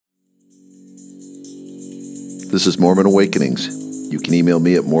This is Mormon Awakenings. You can email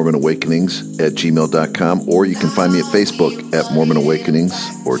me at mormonawakenings@gmail.com, or you can find me at Facebook at Mormon Awakenings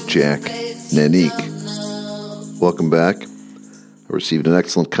or Jack Nanik. Welcome back. I received an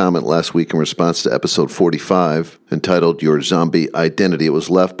excellent comment last week in response to episode 45, entitled Your Zombie Identity. It was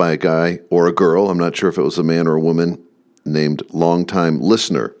left by a guy or a girl, I'm not sure if it was a man or a woman, named Longtime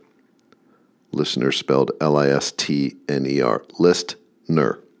Listener. Listener spelled Listner.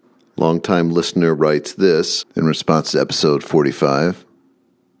 Listener. Longtime Listener writes this in response to episode 45.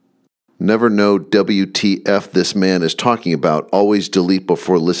 Never know WTF this man is talking about. Always delete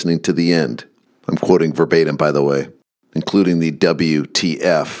before listening to the end. I'm quoting verbatim, by the way, including the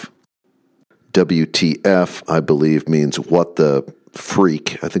WTF. WTF, I believe, means what the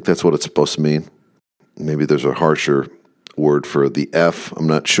freak. I think that's what it's supposed to mean. Maybe there's a harsher word for the F. I'm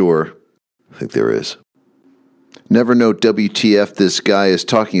not sure. I think there is. Never know WTF this guy is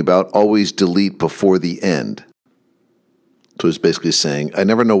talking about. Always delete before the end. So he's basically saying, I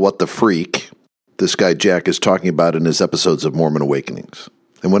never know what the freak this guy Jack is talking about in his episodes of Mormon Awakenings.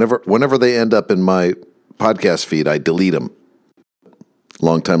 And whenever they end up in my podcast feed, I delete them.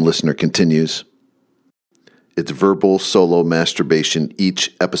 Longtime Listener continues, it's verbal solo masturbation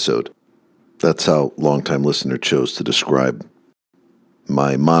each episode. That's how Longtime Listener chose to describe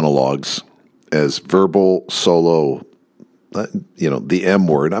my monologues, as verbal solo, the M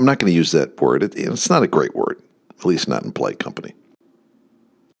word. I'm not going to use that word. It's not a great word, at least not in polite company.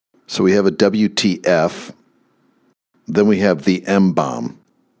 So we have a WTF. Then we have the M-bomb.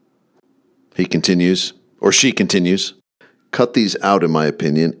 He continues, or she continues, cut these out in my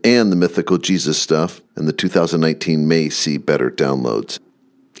opinion, and the mythical Jesus stuff, and the 2019 may see better downloads.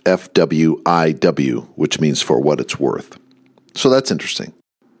 FWIW, which means for what it's worth. So that's interesting.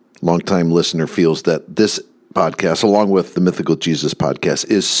 Longtime Listener feels that this podcast, along with the Mythical Jesus podcast,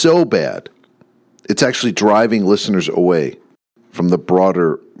 is so bad, it's actually driving listeners away from the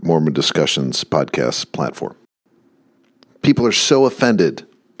broader Mormon Discussions podcast platform. People are so offended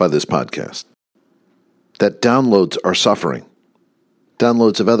by this podcast that downloads are suffering.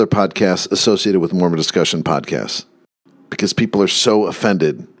 Downloads of other podcasts associated with Mormon Discussion podcasts, because people are so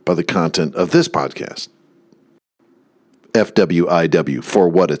offended by the content of this podcast. FWIW, for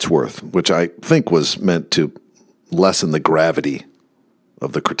what it's worth, which I think was meant to lessen the gravity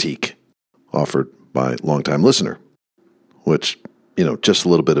of the critique offered by Longtime Listener, which, just a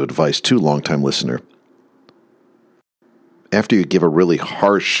little bit of advice to Longtime Listener. After you give a really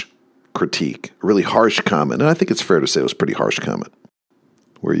harsh critique, a really harsh comment, and I think it's fair to say it was a pretty harsh comment,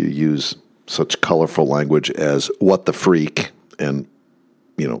 where you use such colorful language as what the freak and,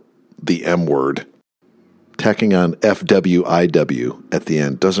 the M word, tacking on FWIW at the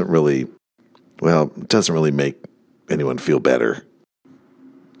end doesn't really make anyone feel better.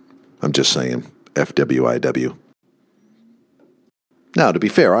 I'm just saying, FWIW. Now, to be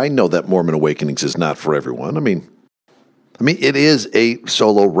fair, I know that Mormon Awakenings is not for everyone. I mean, it is a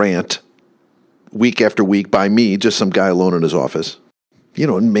solo rant week after week by me, just some guy alone in his office.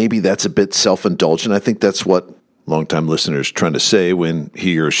 And maybe that's a bit self-indulgent. I think that's what Longtime Listener is trying to say when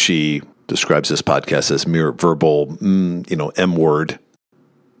he or she describes this podcast as mere verbal, M word.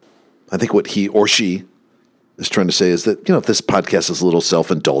 I think what he or she is trying to say is that, if this podcast is a little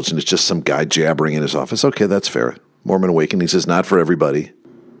self-indulgent, it's just some guy jabbering in his office. Okay, that's fair. Mormon Awakenings is not for everybody.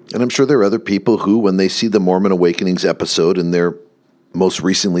 And I'm sure there are other people who, when they see the Mormon Awakenings episode in their most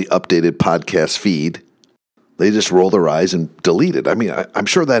recently updated podcast feed, they just roll their eyes and delete it. I'm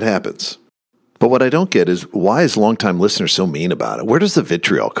sure that happens. But what I don't get is, why is Longtime Listener so mean about it? Where does the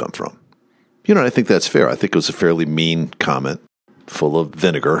vitriol come from? I think that's fair. I think it was a fairly mean comment, full of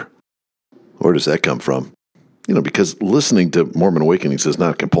vinegar. Where does that come from? Because listening to Mormon Awakenings is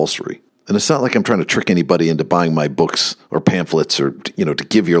not compulsory. And it's not like I'm trying to trick anybody into buying my books or pamphlets or, to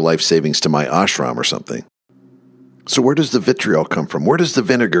give your life savings to my ashram or something. So where does the vitriol come from? Where does the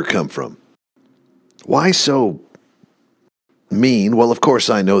vinegar come from? Why so mean? Well, of course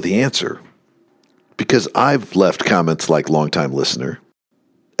I know the answer. Because I've left comments like Longtime Listener.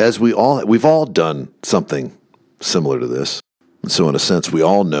 As we've all done something similar to this. And so in a sense, we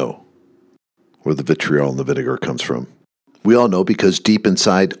all know where the vitriol and the vinegar comes from. We all know because deep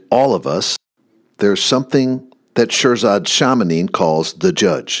inside all of us, there's something that Shirzad Shamanin calls the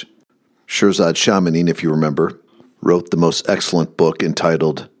judge. Shirzad Shamanin, if you remember, wrote the most excellent book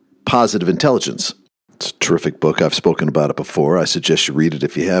entitled Positive Intelligence. It's a terrific book. I've spoken about it before. I suggest you read it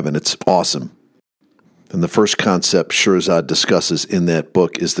if you haven't. It's awesome. And the first concept Shirzad discusses in that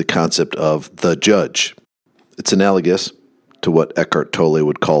book is the concept of the judge. It's analogous to what Eckhart Tolle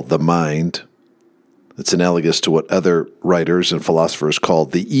would call the mind. It's analogous to what other writers and philosophers call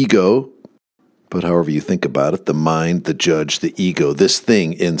the ego. But however you think about it, the mind, the judge, the ego, this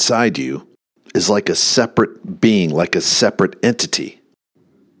thing inside you is like a separate being, like a separate entity.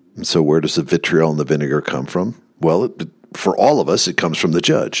 And so where does the vitriol and the vinegar come from? Well, for all of us, it comes from the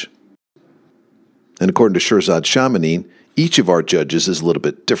judge. And according to Shirzad Shamanin, each of our judges is a little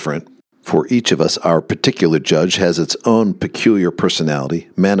bit different. For each of us, our particular judge has its own peculiar personality,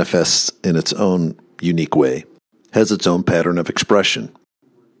 manifests in its own unique way, has its own pattern of expression.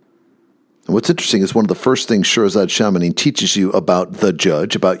 And what's interesting is one of the first things Shirzad Shamanin teaches you about the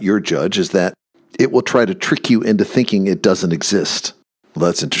judge, about your judge, is that it will try to trick you into thinking it doesn't exist. Well,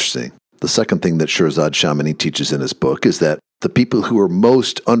 that's interesting. The second thing that Shirzad Shamanin teaches in his book is that the people who are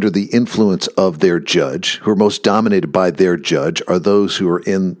most under the influence of their judge, who are most dominated by their judge, are those who are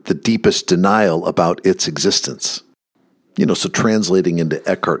in the deepest denial about its existence. So translating into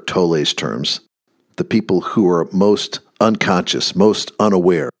Eckhart Tolle's terms, the people who are most unconscious, most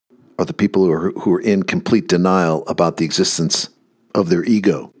unaware, are the people who are in complete denial about the existence of their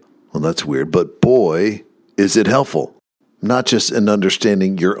ego. Well, that's weird, but boy, is it helpful. Not just in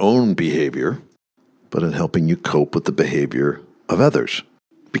understanding your own behavior, but in helping you cope with the behavior of others.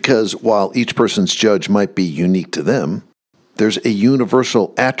 Because while each person's judge might be unique to them, there's a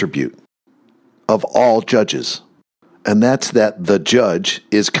universal attribute of all judges, and that's that the judge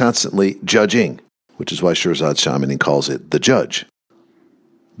is constantly judging, which is why Shirzad Shamanin calls it the judge.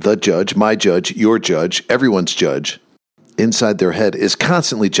 The judge, my judge, your judge, everyone's judge, inside their head is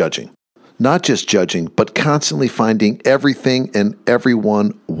constantly judging. Not just judging, but constantly finding everything and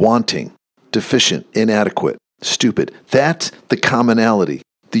everyone wanting, deficient, inadequate, stupid. That's the commonality,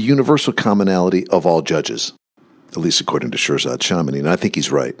 the universal commonality of all judges, at least according to Shirzad Shamanin, and I think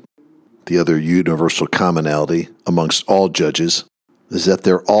he's right. The other universal commonality amongst all judges is that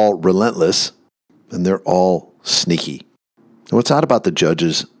they're all relentless and they're all sneaky. And what's odd about the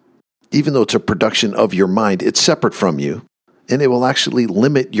judges, even though it's a production of your mind, it's separate from you, and it will actually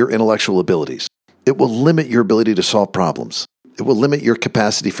limit your intellectual abilities. It will limit your ability to solve problems. It will limit your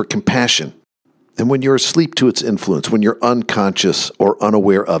capacity for compassion. And when you're asleep to its influence, when you're unconscious or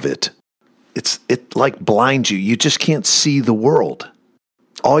unaware of it, it like blinds you. You just can't see the world.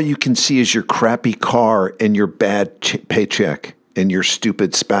 All you can see is your crappy car and your bad paycheck and your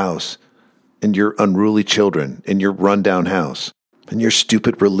stupid spouse and your unruly children and your rundown house and your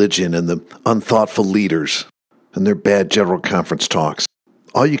stupid religion and the unthoughtful leaders and their bad general conference talks.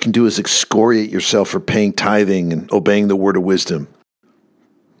 All you can do is excoriate yourself for paying tithing and obeying the word of wisdom.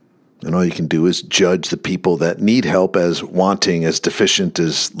 And all you can do is judge the people that need help as wanting, as deficient,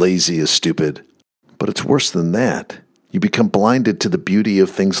 as lazy, as stupid. But it's worse than that. You become blinded to the beauty of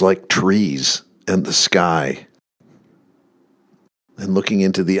things like trees and the sky, and looking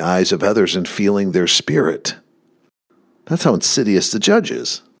into the eyes of others and feeling their spirit. That's how insidious the judge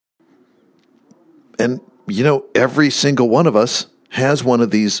is. And every single one of us has one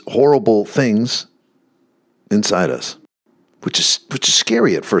of these horrible things inside us, which is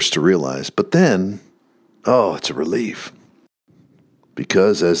scary at first to realize. But then, it's a relief.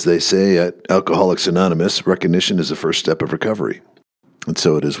 Because, as they say at Alcoholics Anonymous, recognition is the first step of recovery. And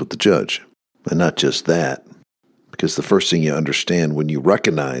so it is with the judge. And not just that, because the first thing you understand when you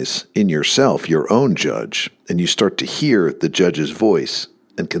recognize in yourself your own judge, and you start to hear the judge's voice,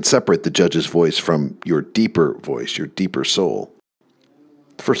 and can separate the judge's voice from your deeper voice, your deeper soul.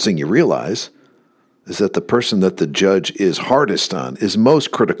 The first thing you realize is that the person that the judge is hardest on, is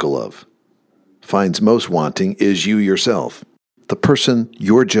most critical of, finds most wanting, is you yourself. The person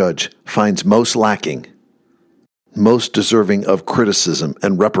your judge finds most lacking, most deserving of criticism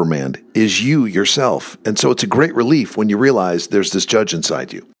and reprimand, is you yourself. And so it's a great relief when you realize there's this judge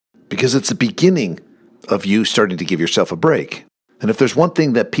inside you, because it's the beginning of you starting to give yourself a break. And if there's one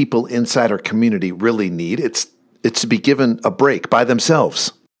thing that people inside our community really need, it's to be given a break by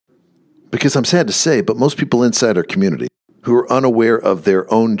themselves. Because I'm sad to say, but most people inside our community who are unaware of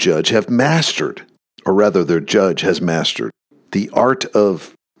their own judge have mastered, or rather their judge has mastered, the art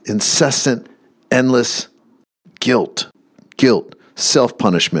of incessant, endless guilt,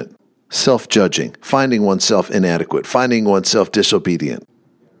 self-punishment, self-judging, finding oneself inadequate, finding oneself disobedient.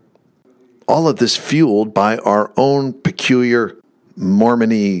 All of this fueled by our own peculiar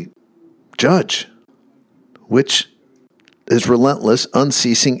Mormon-y judge, which is relentless,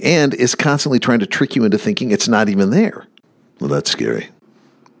 unceasing, and is constantly trying to trick you into thinking it's not even there. Well, that's scary.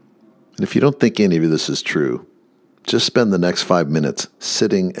 And if you don't think any of this is true, just spend the next 5 minutes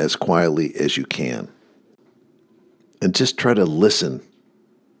sitting as quietly as you can. And just try to listen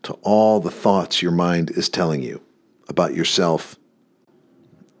to all the thoughts your mind is telling you about yourself,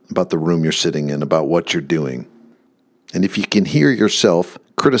 about the room you're sitting in, about what you're doing. And if you can hear yourself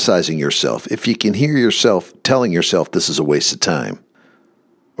criticizing yourself, if you can hear yourself telling yourself this is a waste of time,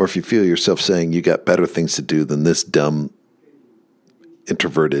 or if you feel yourself saying you got better things to do than this dumb,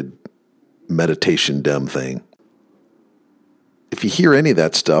 introverted, meditation dumb thing. If you hear any of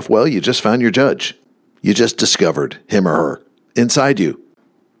that stuff, well, you just found your judge. You just discovered him or her inside you.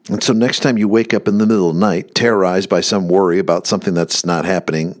 And so next time you wake up in the middle of the night, terrorized by some worry about something that's not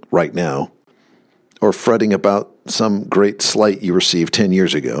happening right now, or fretting about some great slight you received 10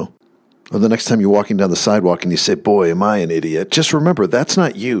 years ago, or the next time you're walking down the sidewalk and you say, boy, am I an idiot, just remember that's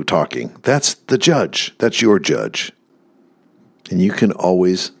not you talking. That's the judge. That's your judge. And you can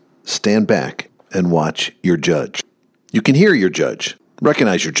always stand back and watch your judge. You can hear your judge,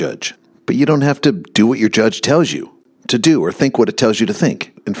 recognize your judge, but you don't have to do what your judge tells you to do or think what it tells you to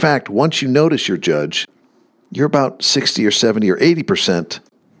think. In fact, once you notice your judge, you're about 60 or 70 or 80%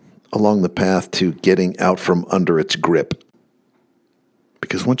 along the path to getting out from under its grip.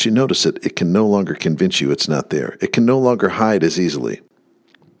 Because once you notice it, it can no longer convince you it's not there. It can no longer hide as easily.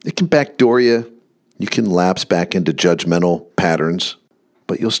 It can backdoor you. You can lapse back into judgmental patterns,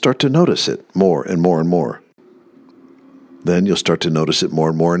 but you'll start to notice it more and more and more. Then you'll start to notice it more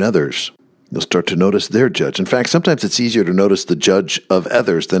and more in others. You'll start to notice their judge. In fact, sometimes it's easier to notice the judge of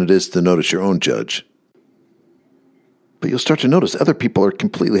others than it is to notice your own judge. But you'll start to notice other people are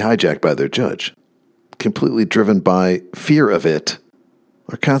completely hijacked by their judge, completely driven by fear of it,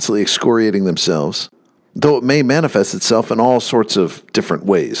 are constantly excoriating themselves, though it may manifest itself in all sorts of different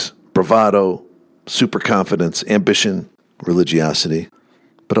ways: bravado, superconfidence, ambition, religiosity.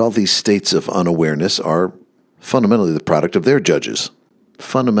 But all these states of unawareness are fundamentally the product of their judges,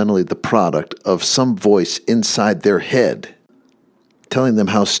 fundamentally the product of some voice inside their head telling them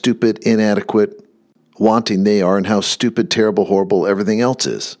how stupid, inadequate, wanting they are, and how stupid, terrible, horrible everything else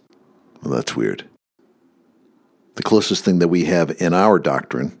is. Well, that's weird. The closest thing that we have in our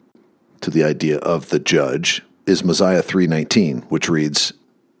doctrine to the idea of the judge is Mosiah 3:19, which reads,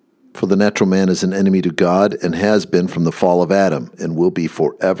 "For the natural man is an enemy to God, and has been from the fall of Adam, and will be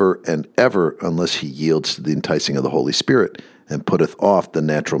forever and ever, unless he yields to the enticing of the Holy Spirit, and putteth off the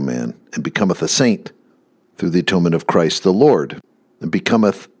natural man, and becometh a saint, through the atonement of Christ the Lord, and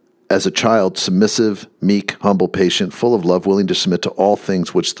becometh as a child, submissive, meek, humble, patient, full of love, willing to submit to all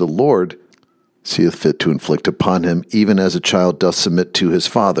things which the Lord seeth fit to inflict upon him, even as a child doth submit to his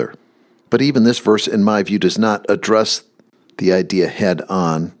father." But even this verse, in my view, does not address the idea head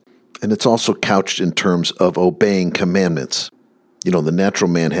on, and it's also couched in terms of obeying commandments. You know, the natural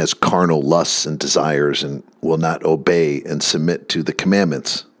man has carnal lusts and desires and will not obey and submit to the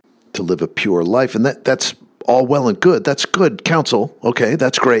commandments to live a pure life. And that's all well and good. That's good counsel. Okay,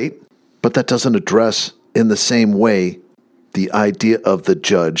 that's great. But that doesn't address in the same way the idea of the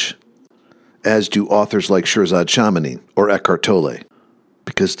judge, as do authors like Shirzad Chamani or Eckhart Tolle,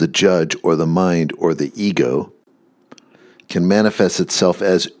 because the judge or the mind or the ego can manifest itself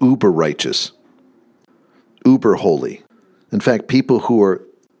as uber righteous, uber holy. In fact, people who are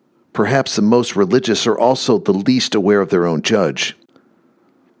perhaps the most religious are also the least aware of their own judge.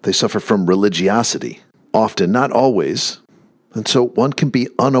 They suffer from religiosity, often, not always. And so one can be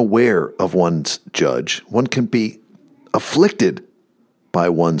unaware of one's judge. One can be afflicted by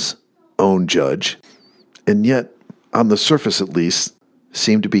one's own judge, and yet, on the surface at least,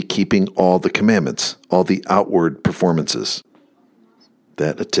 seem to be keeping all the commandments, all the outward performances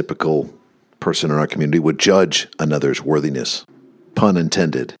that a typical person in our community would judge another's worthiness, pun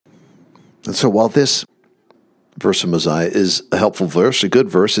intended. And so while this verse of Mosiah is a helpful verse, a good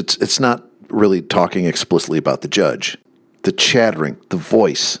verse, it's not really talking explicitly about the judge. The chattering, the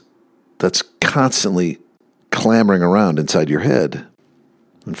voice that's constantly clamoring around inside your head.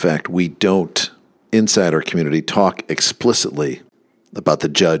 In fact, we don't, inside our community, talk explicitly about the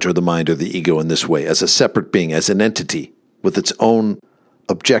judge or the mind or the ego in this way, as a separate being, as an entity with its own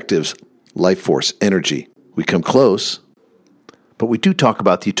objectives, life force, energy. We come close, but we do talk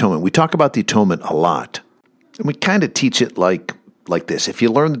about the atonement. We talk about the atonement a lot, and we kind of teach it like this. If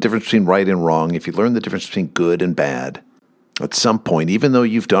you learn the difference between right and wrong, if you learn the difference between good and bad, at some point, even though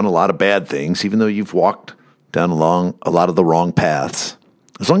you've done a lot of bad things, even though you've walked down along a lot of the wrong paths,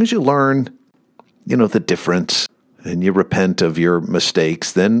 as long as you learn, the difference and you repent of your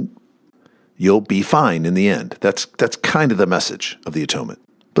mistakes, then you'll be fine in the end. That's kind of the message of the atonement.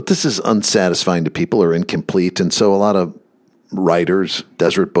 But this is unsatisfying to people or incomplete, and so a lot of writers,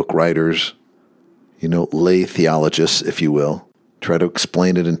 desert book writers, lay theologists, if you will, try to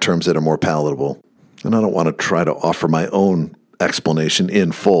explain it in terms that are more palatable. And I don't want to try to offer my own explanation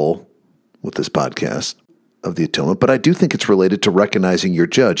in full with this podcast of the atonement, but I do think it's related to recognizing your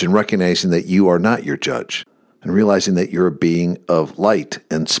judge and recognizing that you are not your judge. and realizing that you're a being of light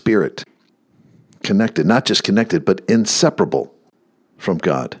and spirit, connected, not just connected, but inseparable from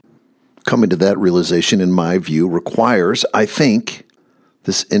God. Coming to that realization, in my view, requires, I think,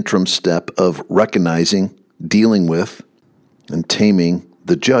 this interim step of recognizing, dealing with, and taming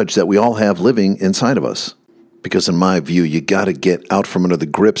the judge that we all have living inside of us. Because in my view, you got to get out from under the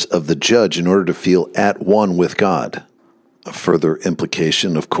grips of the judge in order to feel at one with God. A further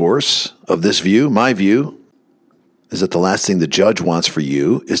implication, of course, of this view, my view, is that the last thing the judge wants for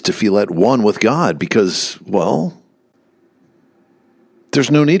you is to feel at one with God because, well, there's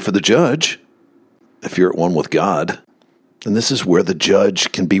no need for the judge if you're at one with God. And this is where the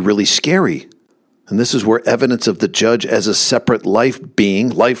judge can be really scary. And this is where evidence of the judge as a separate life being,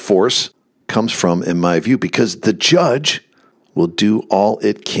 life force, comes from, in my view, because the judge will do all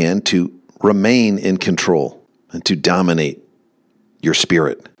it can to remain in control and to dominate your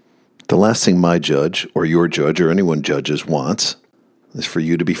spirit. The last thing my judge or your judge or anyone judges wants is for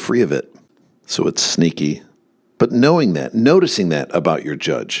you to be free of it. So it's sneaky. But knowing that, noticing that about your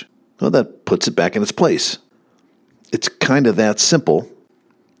judge, well, that puts it back in its place. It's kind of that simple.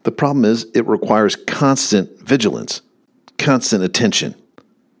 The problem is it requires constant vigilance, constant attention,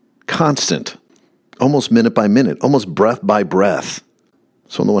 constant, almost minute by minute, almost breath by breath.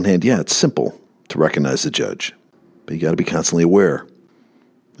 So on the one hand, yeah, it's simple to recognize the judge, but you got to be constantly aware.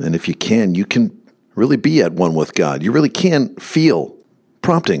 And if you can really be at one with God. You really can feel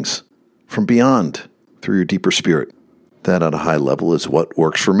promptings from beyond through your deeper spirit. That at a high level is what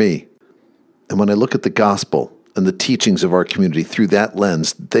works for me. And when I look at the gospel and the teachings of our community through that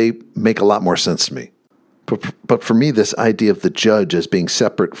lens, they make a lot more sense to me. But for me, this idea of the judge as being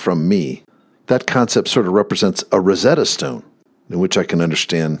separate from me, that concept sort of represents a Rosetta Stone in which I can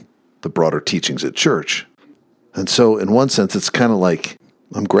understand the broader teachings at church. And so in one sense, it's kind of like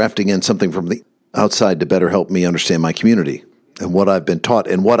I'm grafting in something from the outside to better help me understand my community and what I've been taught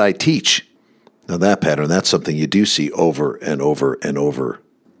and what I teach. Now that pattern, that's something you do see over and over and over.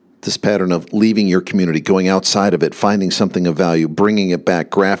 This pattern of leaving your community, going outside of it, finding something of value, bringing it back,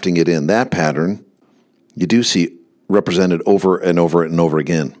 grafting it in, that pattern you do see represented over and over and over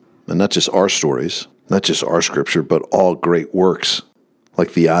again. And not just our stories, not just our scripture, but all great works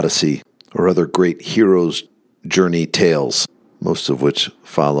like the Odyssey or other great heroes' journey tales, most of which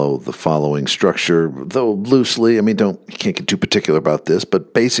follow the following structure, though loosely. I mean, you can't get too particular about this,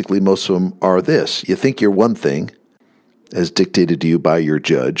 but basically most of them are this. You think you're one thing, as dictated to you by your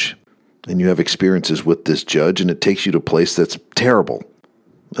judge, and you have experiences with this judge, and it takes you to a place that's terrible.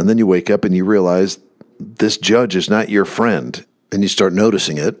 And then you wake up and you realize this judge is not your friend, and you start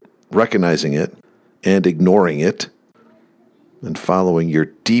noticing it, recognizing it, and ignoring it, and following your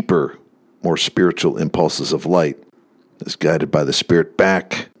deeper, more spiritual impulses of light as guided by the Spirit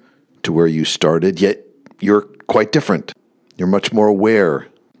back to where you started, yet you're quite different. You're much more aware.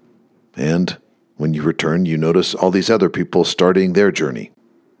 And when you return, you notice all these other people starting their journey.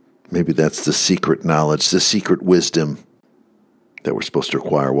 Maybe that's the secret knowledge, the secret wisdom that we're supposed to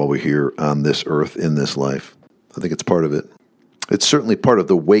acquire while we're here on this earth in this life. I think it's part of it. It's certainly part of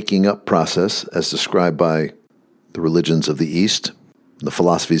the waking up process as described by the religions of the East, the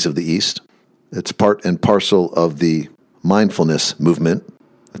philosophies of the East. It's part and parcel of the mindfulness movement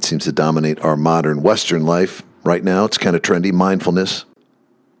that seems to dominate our modern Western life right now. It's kind of trendy, mindfulness.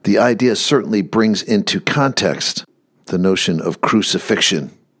 The idea certainly brings into context the notion of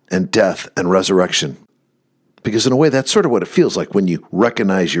crucifixion and death and resurrection. Because in a way, that's sort of what it feels like when you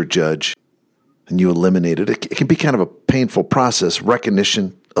recognize your judge and you eliminate it. It can be kind of a painful process,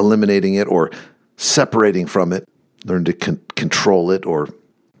 recognition, eliminating it, or separating from it, learn to control it, or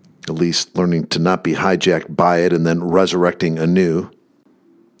at least learning to not be hijacked by it and then resurrecting anew.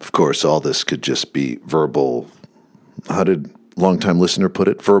 Of course, all this could just be verbal, how did longtime listener put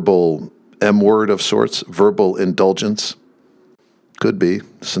it? Verbal M-word of sorts, verbal indulgence. Could be.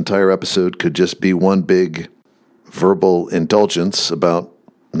 This entire episode could just be one big verbal indulgence about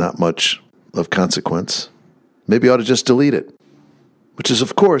not much of consequence. Maybe you ought to just delete it, which is,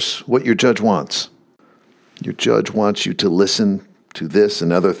 of course, what your judge wants. Your judge wants you to listen to this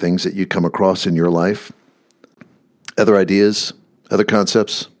and other things that you come across in your life, other ideas, other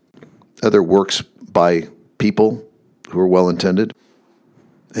concepts, other works by people who are well-intended.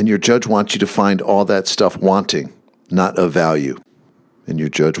 And your judge wants you to find all that stuff wanting, not of value. And your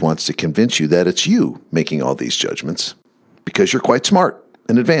judge wants to convince you that it's you making all these judgments because you're quite smart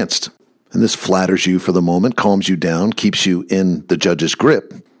and advanced. And this flatters you for the moment, calms you down, keeps you in the judge's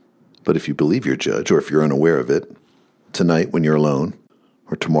grip. But if you believe your judge, or if you're unaware of it, tonight when you're alone,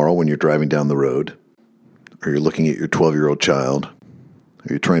 or tomorrow when you're driving down the road, or you're looking at your 12-year-old child, or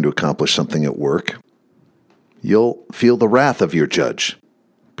you're trying to accomplish something at work, You'll feel the wrath of your judge,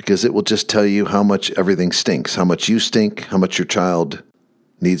 because it will just tell you how much everything stinks, how much you stink, how much your child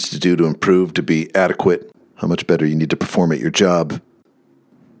needs to do to improve, to be adequate, how much better you need to perform at your job.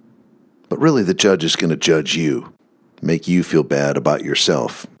 But really, the judge is going to judge you, make you feel bad about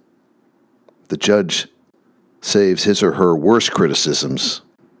yourself. The judge saves his or her worst criticisms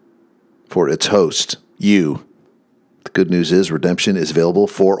for its host, you. The good news is redemption is available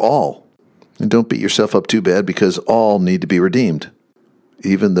for all. And don't beat yourself up too bad, because all need to be redeemed,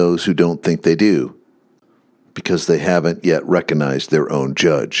 even those who don't think they do, because they haven't yet recognized their own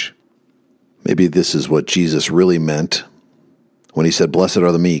judge. Maybe this is what Jesus really meant when he said, "Blessed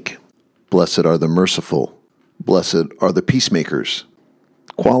are the meek, blessed are the merciful, blessed are the peacemakers."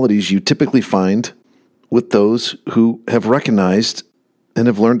 Qualities you typically find with those who have recognized and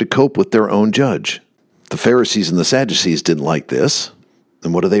have learned to cope with their own judge. The Pharisees and the Sadducees didn't like this.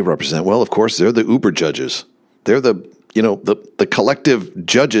 And what do they represent? Well, of course, they're the uber judges. They're the collective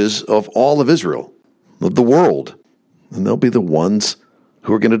judges of all of Israel, of the world. And they'll be the ones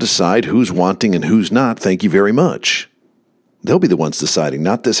who are going to decide who's wanting and who's not. Thank you very much. They'll be the ones deciding,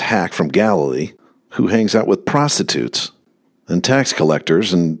 not this hack from Galilee who hangs out with prostitutes and tax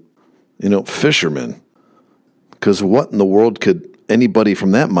collectors and, fishermen. Because what in the world could anybody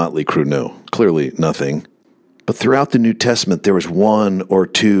from that motley crew know? Clearly nothing. But throughout the New Testament, there was one or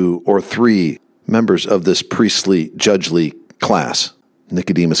two or three members of this priestly, judgely class.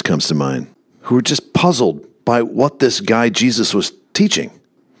 Nicodemus comes to mind, who were just puzzled by what this guy Jesus was teaching.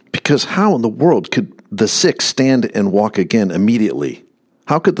 Because how in the world could the sick stand and walk again immediately?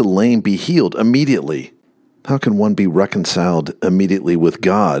 How could the lame be healed immediately? How can one be reconciled immediately with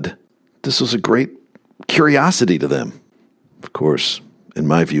God? This was a great curiosity to them. Of course, in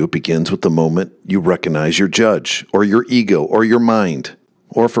my view, it begins with the moment you recognize your judge, or your ego, or your mind,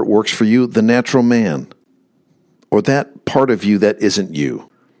 or if it works for you, the natural man, or that part of you that isn't you,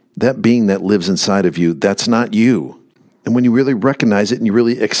 that being that lives inside of you, that's not you. And when you really recognize it and you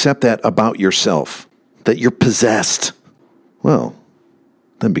really accept that about yourself, that you're possessed, well,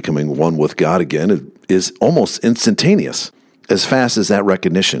 then becoming one with God again is almost instantaneous, as fast as that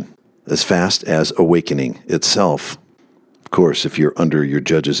recognition, as fast as awakening itself. Of course, if you're under your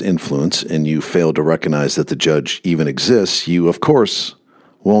judge's influence and you fail to recognize that the judge even exists, you, of course,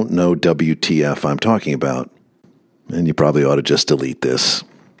 won't know WTF I'm talking about. And you probably ought to just delete this.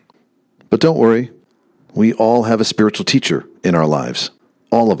 But don't worry. We all have a spiritual teacher in our lives.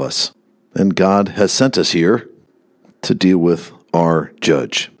 All of us. And God has sent us here to deal with our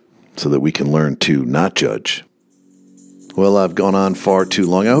judge so that we can learn to not judge. Well, I've gone on far too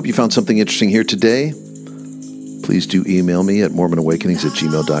long. I hope you found something interesting here today. Please do email me at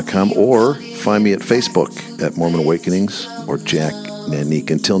mormonawakenings@gmail.com or find me at Facebook at Mormon Awakenings or Jack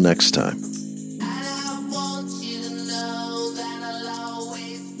Nanique. Until next time.